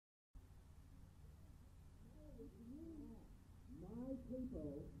capo.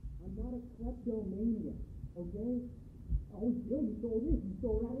 I'm not a kleptomaniac, okay? Oh, Bill, you stole this, you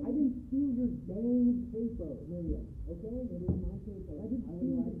stole that. I didn't steal your dang capo, Miriam, okay? It is my capo. I didn't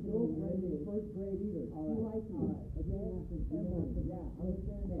steal your girlfriend in first grade either. All right. You like me, okay? Yeah,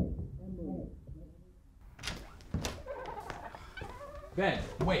 understand that. Ben,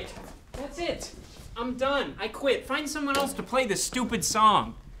 wait. That's it. I'm done. I quit. Find someone else to play this stupid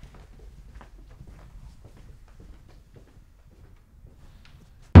song.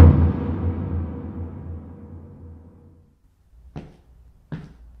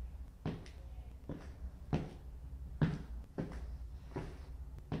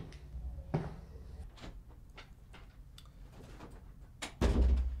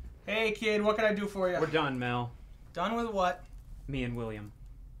 Hey kid, what can I do for you? We're done, Mel. Done with what? Me and William.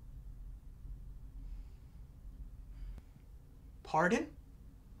 Pardon?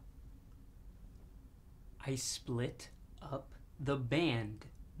 I split up the band,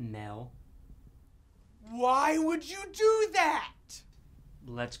 Mel. Why would you do that?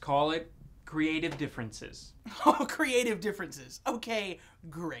 Let's call it creative differences. Oh, creative differences. Okay,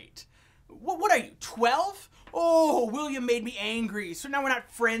 great. What are you, 12? Oh, William made me angry, so now we're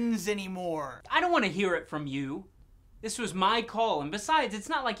not friends anymore. I don't want to hear it from you. This was my call, and besides, it's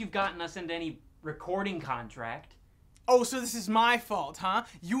not like you've gotten us into any recording contract. Oh, so this is my fault, huh?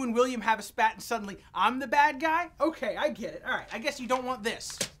 You and William have a spat and suddenly I'm the bad guy? Okay, I get it. All right, I guess you don't want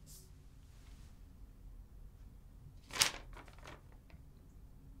this.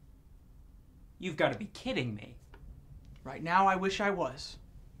 You've got to be kidding me. Right now, I wish I was.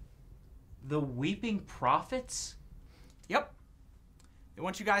 The Weeping Prophets? Yep. They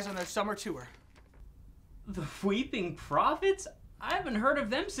want you guys on their summer tour. The Weeping Prophets? I haven't heard of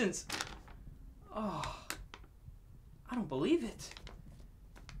them since... Oh, I don't believe it.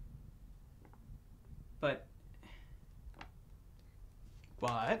 But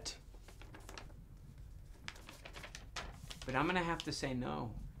I'm gonna have to say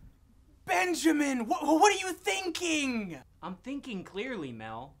no. Benjamin, what are you thinking? I'm thinking clearly,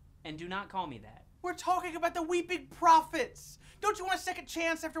 Mel, and do not call me that. We're talking about the Weeping Prophets. Don't you want a second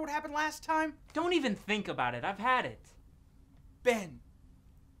chance after what happened last time? Don't even think about it. I've had it. Ben,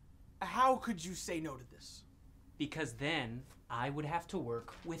 how could you say no to this? Because then I would have to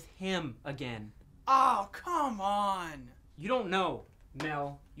work with him again. Oh, come on. You don't know,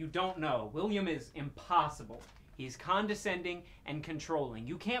 Mel. You don't know. William is impossible. He's condescending and controlling.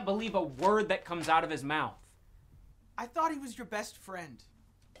 You can't believe a word that comes out of his mouth. I thought he was your best friend.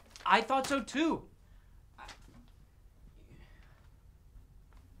 I thought so too.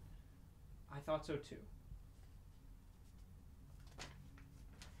 I thought so too.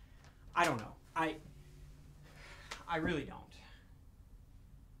 I don't know. I really don't.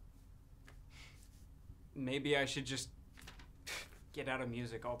 Maybe I should just get out of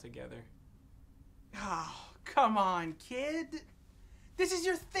music altogether. Oh, come on, kid. This is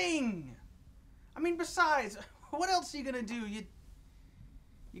your thing. I mean, besides, what else are you gonna do? You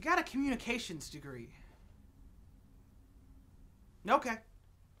got a communications degree. Okay,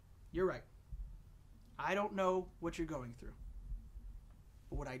 you're right. I don't know what you're going through.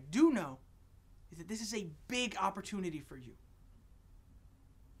 But what I do know is that this is a big opportunity for you.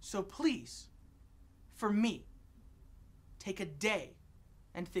 So please, for me, take a day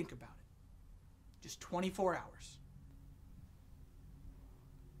and think about it. Just 24 hours.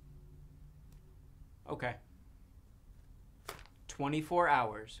 Okay. 24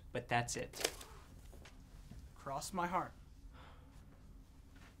 hours, but that's it. Cross my heart.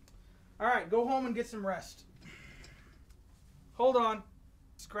 All right, go home and get some rest. Hold on.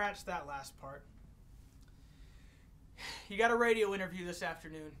 Scratch that last part. You got a radio interview this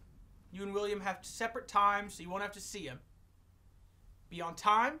afternoon. You and William have separate times, so you won't have to see him. Be on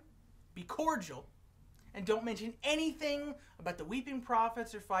time, be cordial, and don't mention anything about the Weeping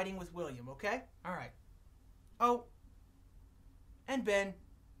Prophets or fighting with William, okay? All right. Oh, and Ben,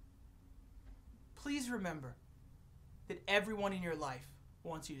 please remember that everyone in your life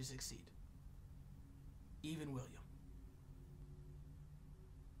wants you to succeed. Even William.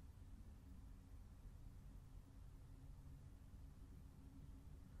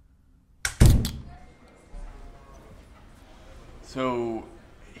 So,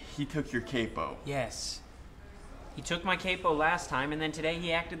 he took your capo. Yes. He took my capo last time, and then today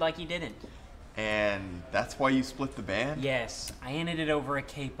he acted like he didn't. And that's why you split the band? Yes. I handed it over a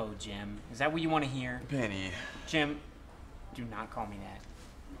capo, Jim. Is that what you want to hear? Benny. Jim, do not call me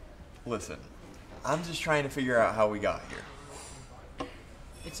that. Listen, I'm just trying to figure out how we got here.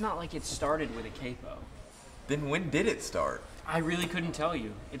 It's not like it started with a capo. Then when did it start? I really couldn't tell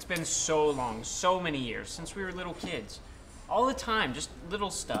you. It's been so long, so many years, since we were little kids. All the time, just little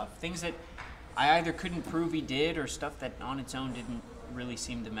stuff. Things that I either couldn't prove he did or stuff that on its own didn't really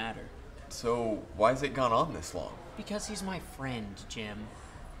seem to matter. So, why has it gone on this long? Because he's my friend, Jim.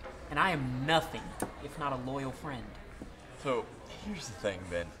 And I am nothing if not a loyal friend. So, here's the thing,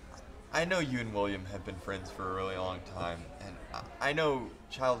 Ben. I know you and William have been friends for a really long time, and I know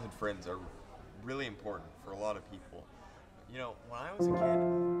childhood friends are really important for a lot of people. You know, when I was a kid,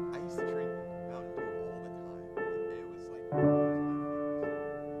 I used to drink Mountain Dew all the time. It was like it was my favorite.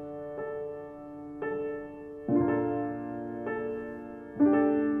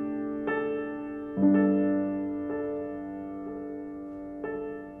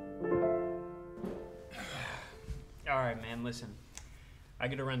 All right, man, listen. I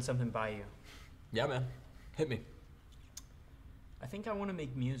gotta run something by you. Yeah, man. Hit me. I think I want to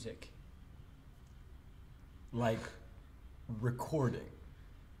make music. Like recording,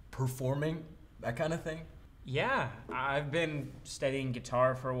 performing, that kind of thing? Yeah, I've been studying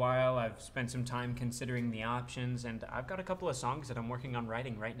guitar for a while. I've spent some time considering the options, and I've got a couple of songs that I'm working on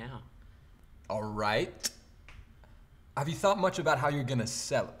writing right now. All right. Have you thought much about how you're gonna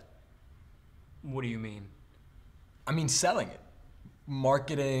sell it? What do you mean? I mean, selling it.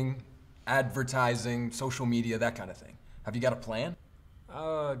 Marketing, advertising, social media, that kind of thing. Have you got a plan?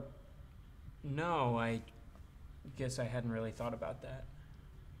 No, I guess I hadn't really thought about that.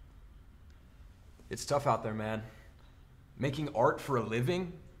 It's tough out there, man. Making art for a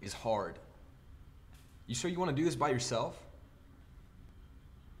living is hard. You sure you want to do this by yourself?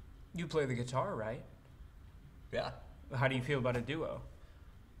 You play the guitar, right? Yeah. How do you feel about a duo?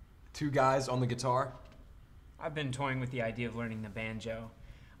 2 guys on the guitar? I've been toying with the idea of learning the banjo.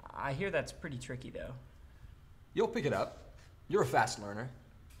 I hear that's pretty tricky, though. You'll pick it up. You're a fast learner.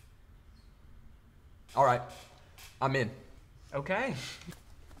 All right, I'm in. Okay.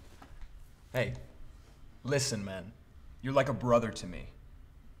 Hey, listen, man. You're like a brother to me.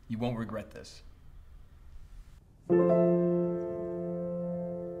 You won't regret this. I think that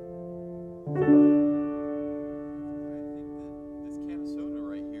this can of soda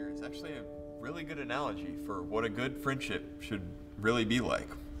right here is actually a really good analogy for what a good friendship should really be like.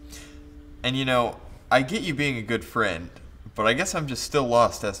 And you know, I get you being a good friend, but I guess I'm just still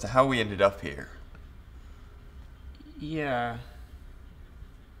lost as to how we ended up here. Yeah.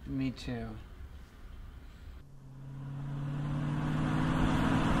 Me too.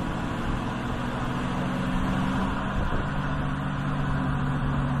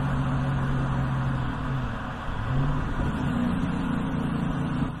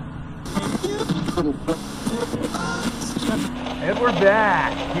 And we're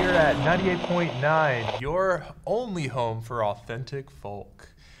back here at 98.9, your only home for authentic folk.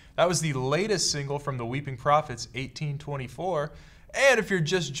 That was the latest single from the Weeping Prophets, 1824. And if you're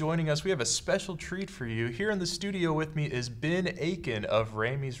just joining us, we have a special treat for you. Here in the studio with me is Ben Aiken of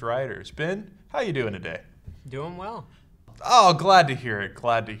Ramey's Riders. Ben, how you doing today? Doing well. Oh, glad to hear it,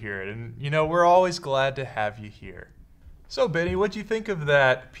 glad to hear it. And you know, we're always glad to have you here. So Benny, what'd you think of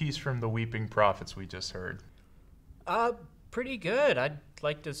that piece from the Weeping Prophets we just heard? Pretty good. I'd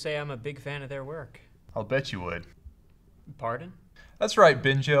like to say I'm a big fan of their work. I'll bet you would. Pardon? That's right,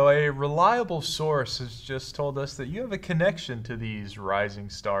 Benjo. A reliable source has just told us that you have a connection to these rising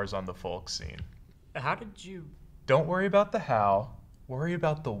stars on the folk scene. How did you... Don't worry about the how, worry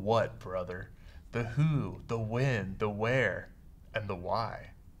about the what, brother. The who, the when, the where, and the why.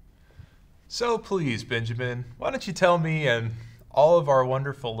 So please, Benjamin, why don't you tell me and all of our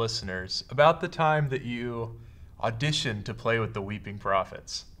wonderful listeners about the time that you auditioned to play with the Weeping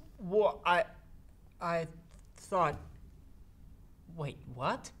Prophets? Well, I thought... Wait,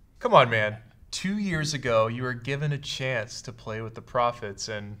 what? Come on, man. 2 years ago, you were given a chance to play with the Prophets,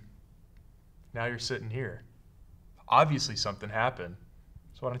 and now you're sitting here. Obviously something happened,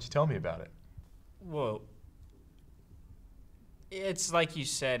 so why don't you tell me about it? Well, it's like you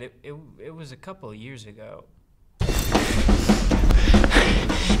said, it was a couple of years ago.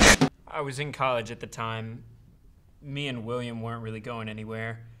 I was in college at the time. Me and William weren't really going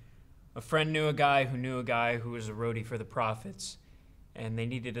anywhere. A friend knew a guy who was a roadie for the Prophets, and they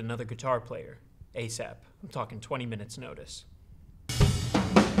needed another guitar player, ASAP. I'm talking 20 minutes notice.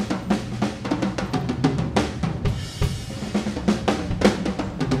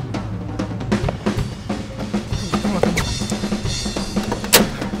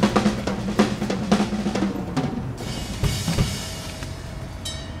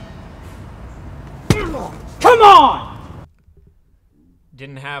 Come on!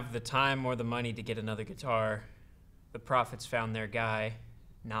 Didn't have the time or the money to get another guitar. The Prophets found their guy,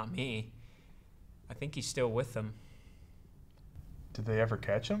 not me. I think he's still with them. Did they ever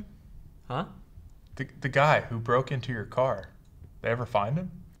catch him? Huh? The guy who broke into your car. They ever find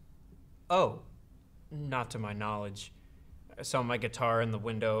him? Oh, not to my knowledge. I saw my guitar in the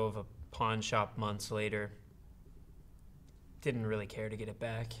window of a pawn shop months later. Didn't really care to get it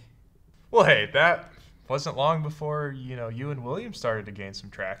back. Well, hey, that wasn't long before, you and William started to gain some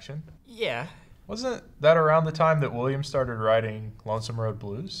traction. Yeah. Wasn't that around the time that William started writing Lonesome Road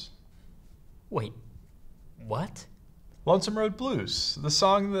Blues? Wait, what? Lonesome Road Blues, the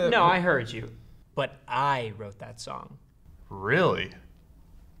song that... No, I heard you. But I wrote that song. Really?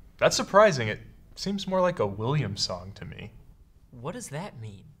 That's surprising. It seems more like a William song to me. What does that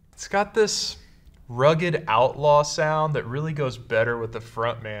mean? It's got this rugged outlaw sound that really goes better with the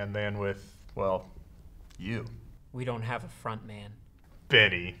front man than with, well, you. We don't have a front man.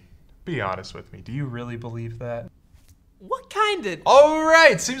 Benny, be honest with me. Do you really believe that? What kind of... All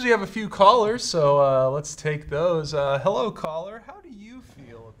right, seems we have a few callers, so let's take those. Hello, caller. How do you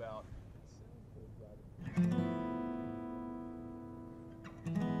feel about...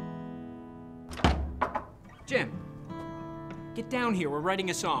 Jim, get down here. We're writing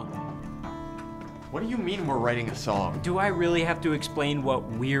a song. What do you mean we're writing a song? Do I really have to explain what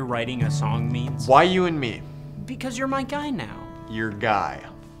we're writing a song means? Why you and me? Because you're my guy now. Your guy.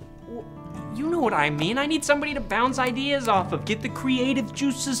 You know what I mean. I need somebody to bounce ideas off of, get the creative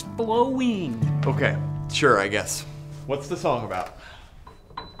juices flowing. Okay, sure, I guess. What's the song about?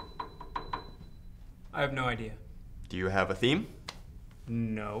 I have no idea. Do you have a theme?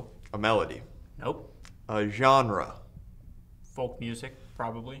 No. A melody? Nope. A genre? Folk music,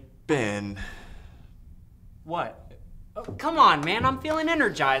 probably. Ben. What? Oh, come on, man. I'm feeling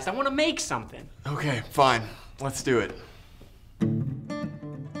energized. I want to make something. Okay, fine. Let's do it.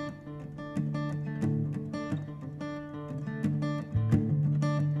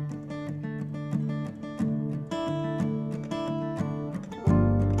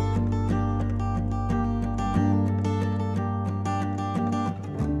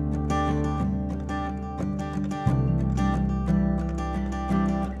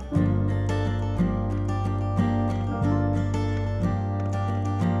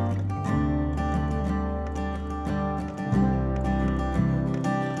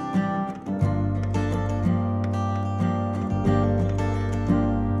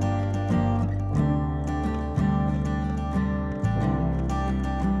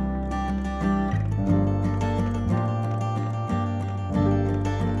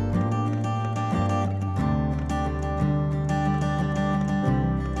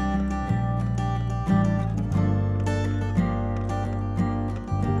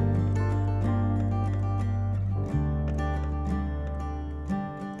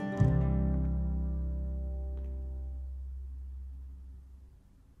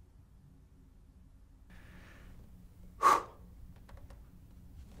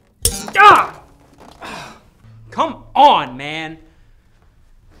 Ah! Come on, man.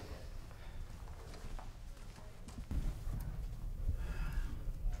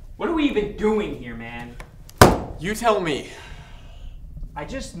 What are we even doing here, man? You tell me. I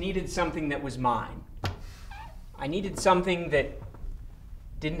just needed something that was mine. I needed something that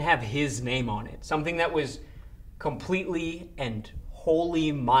didn't have his name on it. Something that was completely and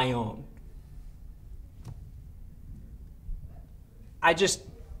wholly my own. I just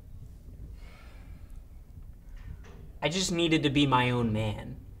needed to be my own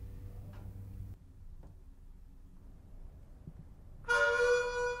man.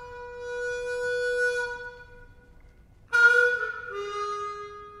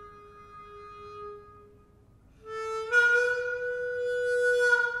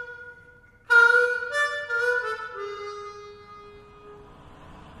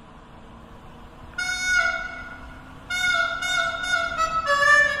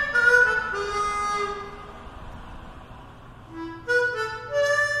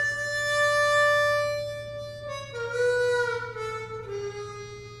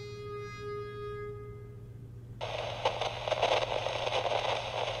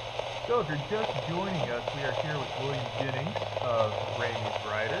 So if you're just joining us, we are here with William Jennings of Raymy's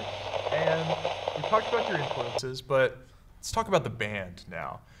Writers, and we talked about your influences, but let's talk about the band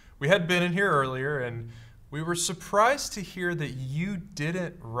now. We had Ben in here earlier, and we were surprised to hear that you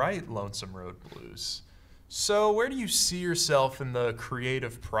didn't write Lonesome Road Blues. So where do you see yourself in the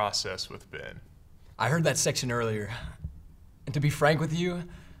creative process with Ben? I heard that section earlier, and to be frank with you,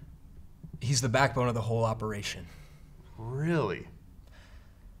 he's the backbone of the whole operation. Really?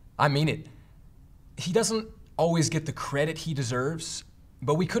 I mean it. He doesn't always get the credit he deserves,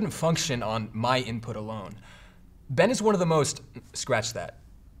 but we couldn't function on my input alone. Ben is one of the most, scratch that,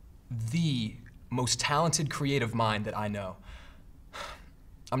 the most talented creative mind that I know.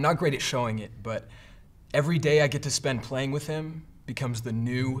 I'm not great at showing it, but every day I get to spend playing with him becomes the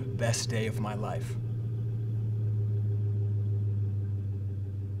new best day of my life.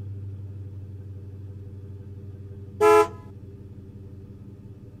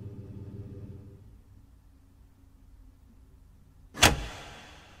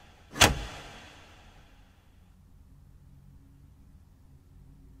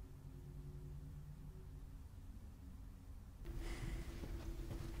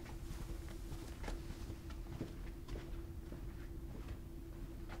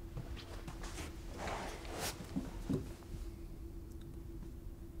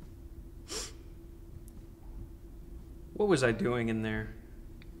 What was I doing in there?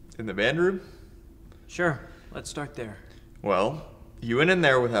 In the band room? Sure, let's start there. Well, you went in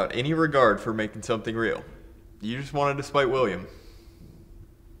there without any regard for making something real. You just wanted to spite William.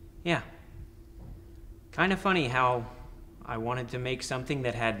 Yeah. Kind of funny how I wanted to make something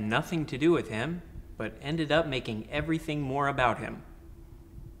that had nothing to do with him, but ended up making everything more about him.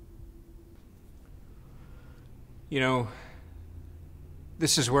 You know,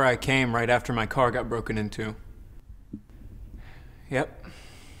 this is where I came right after my car got broken into. Yep.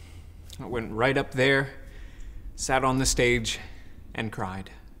 I went right up there, sat on the stage, and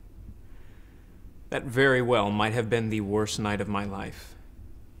cried. That very well might have been the worst night of my life.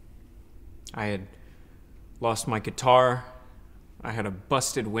 I had lost my guitar, I had a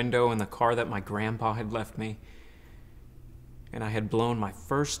busted window in the car that my grandpa had left me, and I had blown my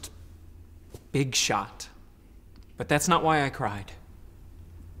first big shot. But that's not why I cried.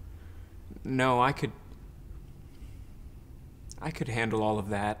 No, I could handle all of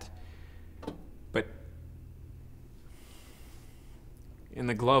that, but in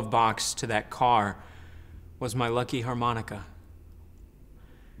the glove box to that car was my lucky harmonica.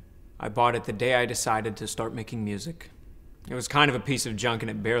 I bought it the day I decided to start making music. It was kind of a piece of junk and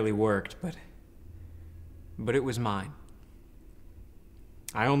it barely worked, but it was mine.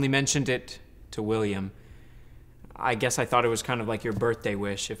 I only mentioned it to William. I guess I thought it was kind of like your birthday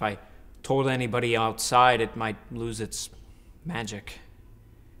wish. If I told anybody outside, it might lose its magic.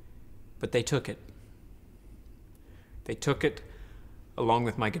 But they took it. They took it along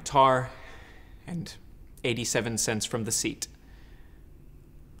with my guitar and 87 cents from the seat.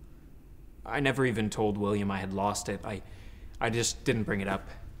 I never even told William I had lost it. I just didn't bring it up.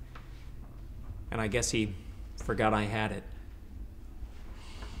 And I guess he forgot I had it.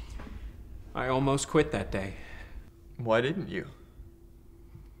 I almost quit that day. Why didn't you?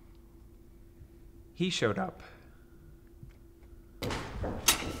 He showed up.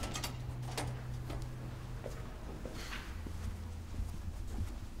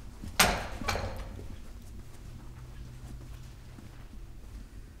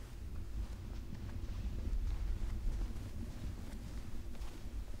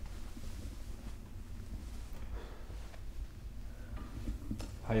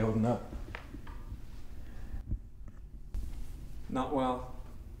 How you holding up? Not well.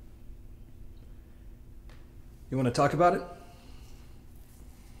 You want to talk about it?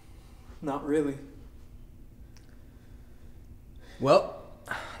 Not really. Well,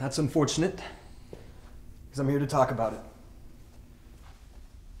 that's unfortunate, because I'm here to talk about it.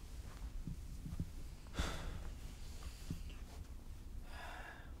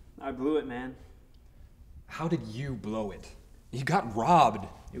 I blew it, man. How did you blow it? You got robbed.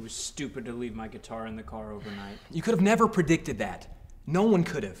 It was stupid to leave my guitar in the car overnight. You could have never predicted that. No one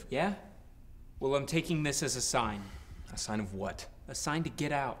could have. Yeah? Well, I'm taking this as a sign. A sign of what? A sign to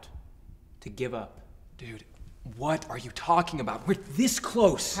get out. To give up. Dude, what are you talking about? We're this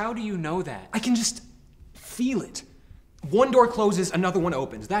close. How do you know that? I can just feel it. One door closes, another one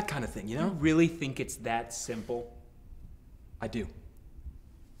opens. That kind of thing, you know? You really think it's that simple? I do.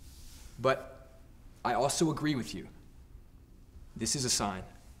 But I also agree with you. This is a sign.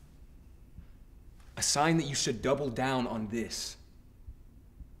 A sign that you should double down on this.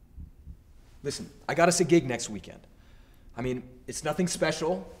 Listen, I got us a gig next weekend. I mean, it's nothing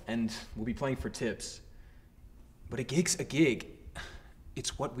special, and we'll be playing for tips. But a gig's a gig.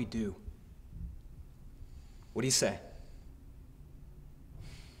 It's what we do. What do you say?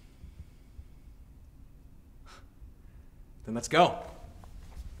 Then let's go.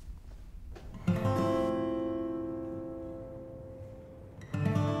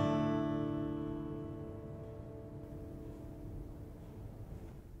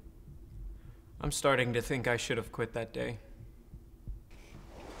 I'm starting to think I should have quit that day.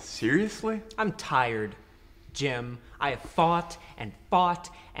 Seriously? I'm tired, Jim. I have fought and fought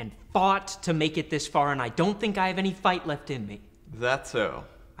and fought to make it this far, and I don't think I have any fight left in me. Is that so?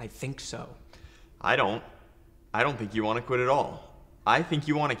 I think so. I don't think you want to quit at all. I think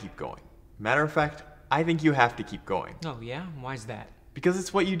you want to keep going. Matter of fact, I think you have to keep going. Oh, yeah? Why's that? Because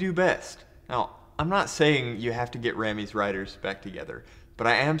it's what you do best. Now, I'm not saying you have to get Rammy's writers back together, but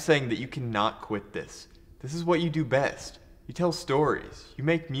I am saying that you cannot quit this. This is what you do best. You tell stories. You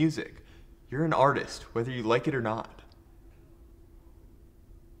make music. You're an artist, whether you like it or not.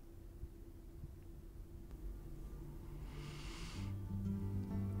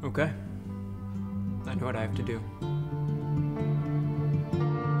 Okay. I know what I have to do.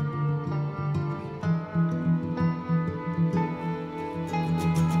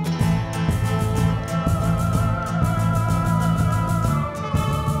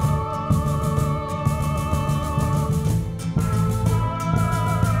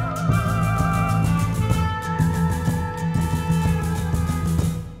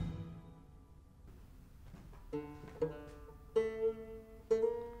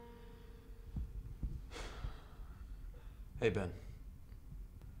 Hey, Ben.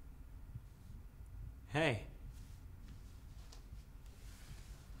 Hey.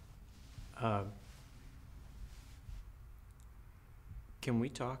 Can we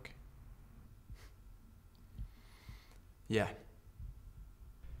talk? Yeah.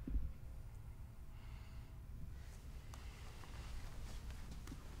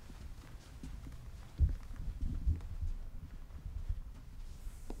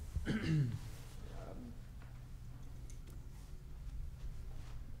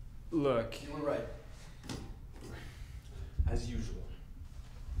 Look. You were right. As usual.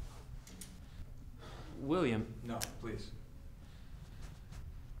 William. No, please.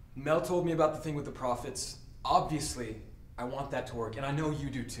 Mel told me about the thing with the prophets. Obviously, I want that to work, and I know you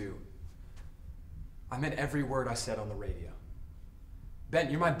do too. I meant every word I said on the radio. Ben,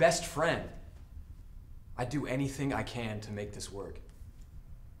 you're my best friend. I'd do anything I can to make this work.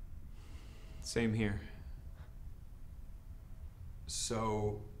 Same here.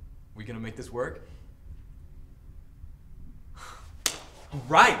 So, we gonna make this work? All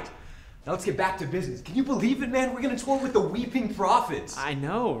right. Now let's get back to business. Can you believe it, man? We're gonna tour with the Weeping Prophets. I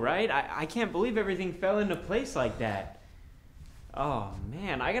know, right? I can't believe everything fell into place like that. Oh,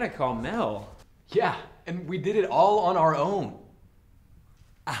 man, I gotta call Mel. Yeah, and we did it all on our own.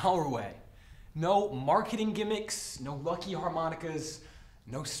 Our way. No marketing gimmicks, no lucky harmonicas,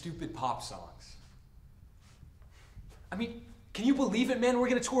 no stupid pop songs. I mean, can you believe it, man? We're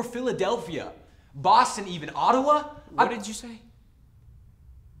gonna tour Philadelphia, Boston even, Ottawa. What did you say?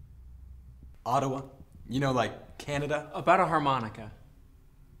 Ottawa? You know, like Canada? About a harmonica.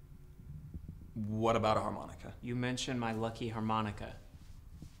 What about a harmonica? You mentioned my lucky harmonica.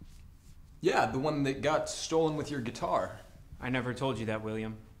 Yeah, the one that got stolen with your guitar. I never told you that,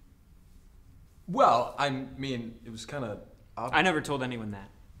 William. Well, I mean, it was kind of obvious. I never told anyone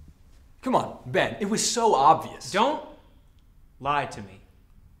that. Come on, Ben, it was so obvious. Don't lie to me.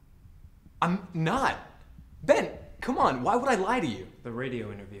 I'm not. Ben, come on, why would I lie to you? The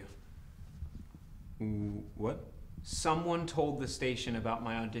radio interview. What? Someone told the station about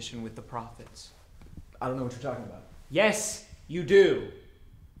my audition with the Prophets. I don't know what you're talking about. Yes, you do.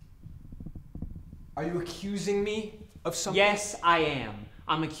 Are you accusing me of something? Yes, I am.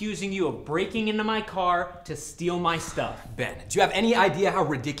 I'm accusing you of breaking into my car to steal my stuff. Ben, do you have any idea how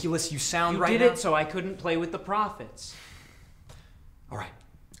ridiculous you sound right now? You did it so I couldn't play with the Prophets. All right.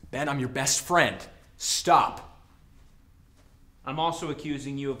 Ben, I'm your best friend. Stop. I'm also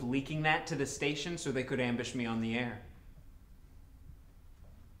accusing you of leaking that to the station so they could ambush me on the air.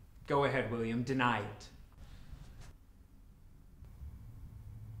 Go ahead, William. Deny it.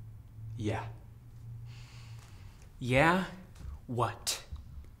 Yeah. Yeah? What?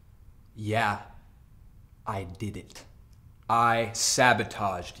 Yeah. I did it. I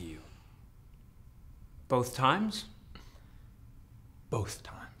sabotaged you. Both times? Both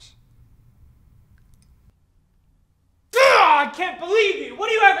times. I can't believe you! What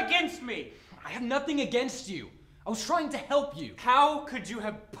do you have against me? I have nothing against you. I was trying to help you. How could you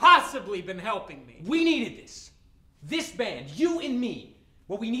have possibly been helping me? We needed this. This band, you and me.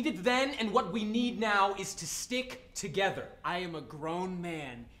 What we needed then and what we need now is to stick together. I am a grown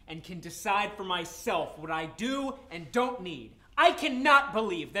man and can decide for myself what I do and don't need. I cannot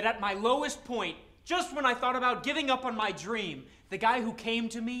believe that at my lowest point, just when I thought about giving up on my dream, the guy who came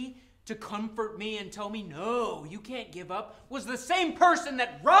to me to comfort me and tell me, no, you can't give up, was the same person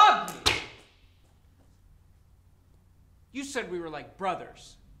that robbed me. You said we were like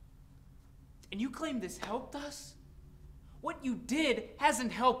brothers. And you claim this helped us? What you did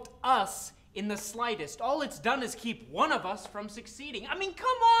hasn't helped us in the slightest. All it's done is keep one of us from succeeding. I mean, come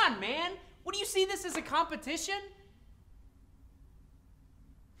on, man. What do you see this as a competition?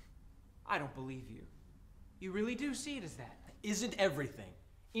 I don't believe you. You really do see it as that. isn't everything.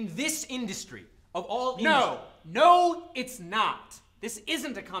 In this industry, of all No, it's not. This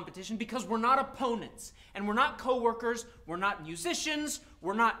isn't a competition because we're not opponents, and we're not coworkers, we're not musicians,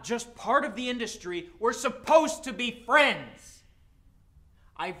 we're not just part of the industry, we're supposed to be friends.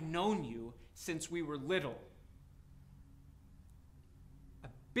 I've known you since we were little.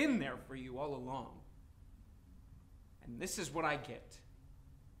 I've been there for you all along. And this is what I get.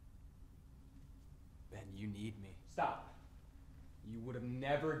 Ben, you need me. Stop. You would have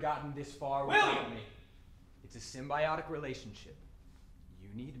never gotten this far without me. It's a symbiotic relationship. You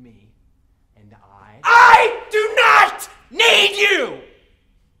need me, and I do not need you!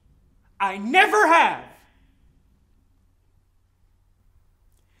 I never have.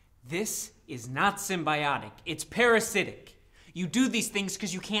 This is not symbiotic. It's parasitic. You do these things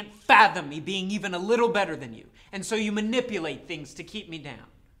because you can't fathom me being even a little better than you. And so you manipulate things to keep me down.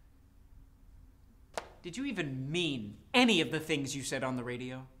 Did you even mean any of the things you said on the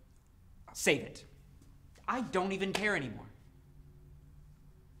radio? Save it. I don't even care anymore.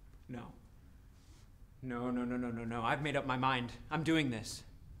 No. I've made up my mind. I'm doing this.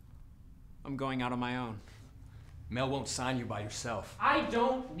 I'm going out on my own. Mel won't sign you by yourself. I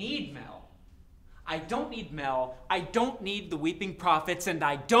don't need Mel. I don't need Mel. I don't need the Weeping Prophets, and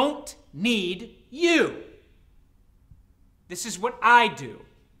I don't need you. This is what I do.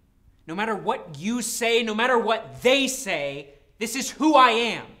 No matter what you say, no matter what they say, this is who I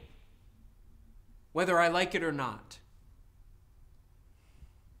am. Whether I like it or not.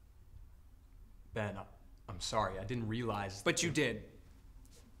 Ben, I'm sorry. I didn't realize. But you did.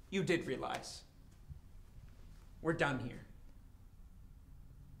 You did realize. We're done here.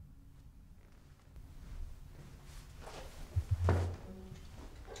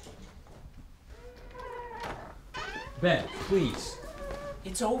 Ben, please.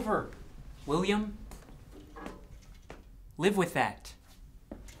 It's over, William. Live with that.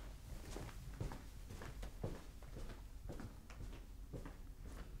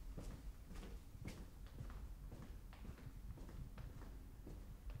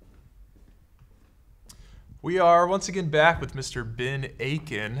 We are once again back with Mr. Ben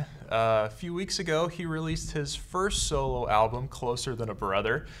Aiken. A few weeks ago, he released his first solo album, Closer Than a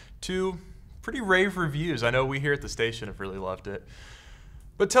Brother, to pretty rave reviews. I know we here at the station have really loved it.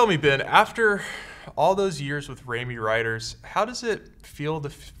 But tell me, Ben, after all those years with Ramey Writers, how does it feel to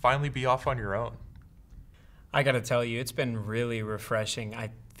finally be off on your own? I gotta tell you, it's been really refreshing. I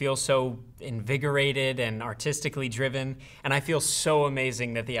feel so invigorated and artistically driven, and I feel so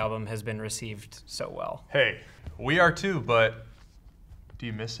amazing that the album has been received so well. Hey, we are too, but do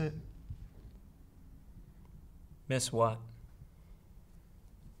you miss it? Miss what?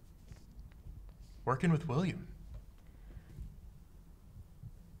 Working with William.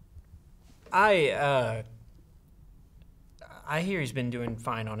 I hear he's been doing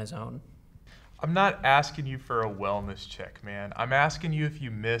fine on his own. I'm not asking you for a wellness check, man. I'm asking you if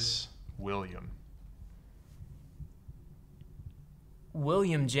you miss William.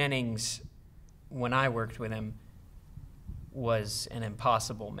 William Jennings, when I worked with him, was an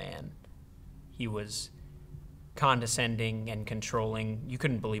impossible man. He was condescending and controlling. You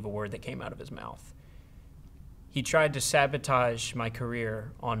couldn't believe a word that came out of his mouth. He tried to sabotage my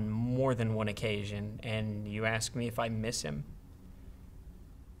career on more than one occasion, and you ask me if I miss him?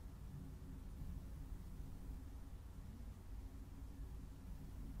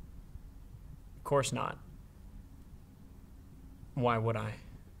 Of course not. Why would I?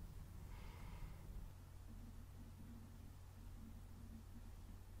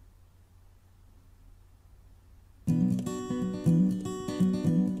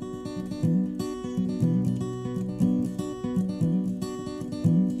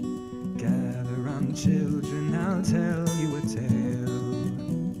 Children, I'll tell you a tale.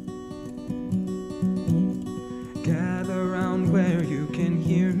 Gather round where you can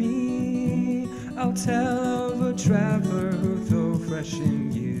hear me. I'll tell of a traveler who, though fresh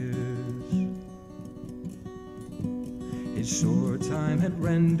in years, his short time had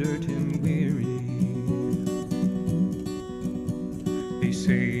rendered him weary. They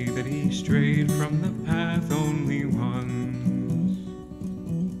say that he strayed from the path only once,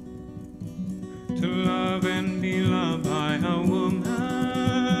 to love and be loved by a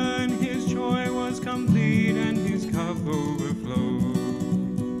woman. His joy was complete and his cup overflowed,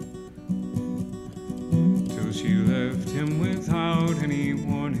 till she left him without any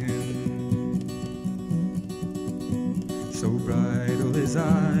warning. So bridle his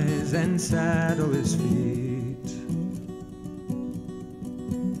eyes and saddle his feet,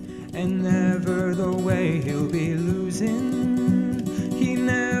 and never the way he'll be losing, he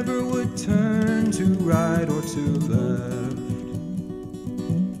never would turn to right or to left.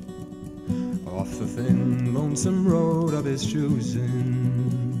 off the thin, lonesome road of his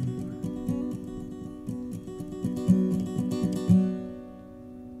choosing.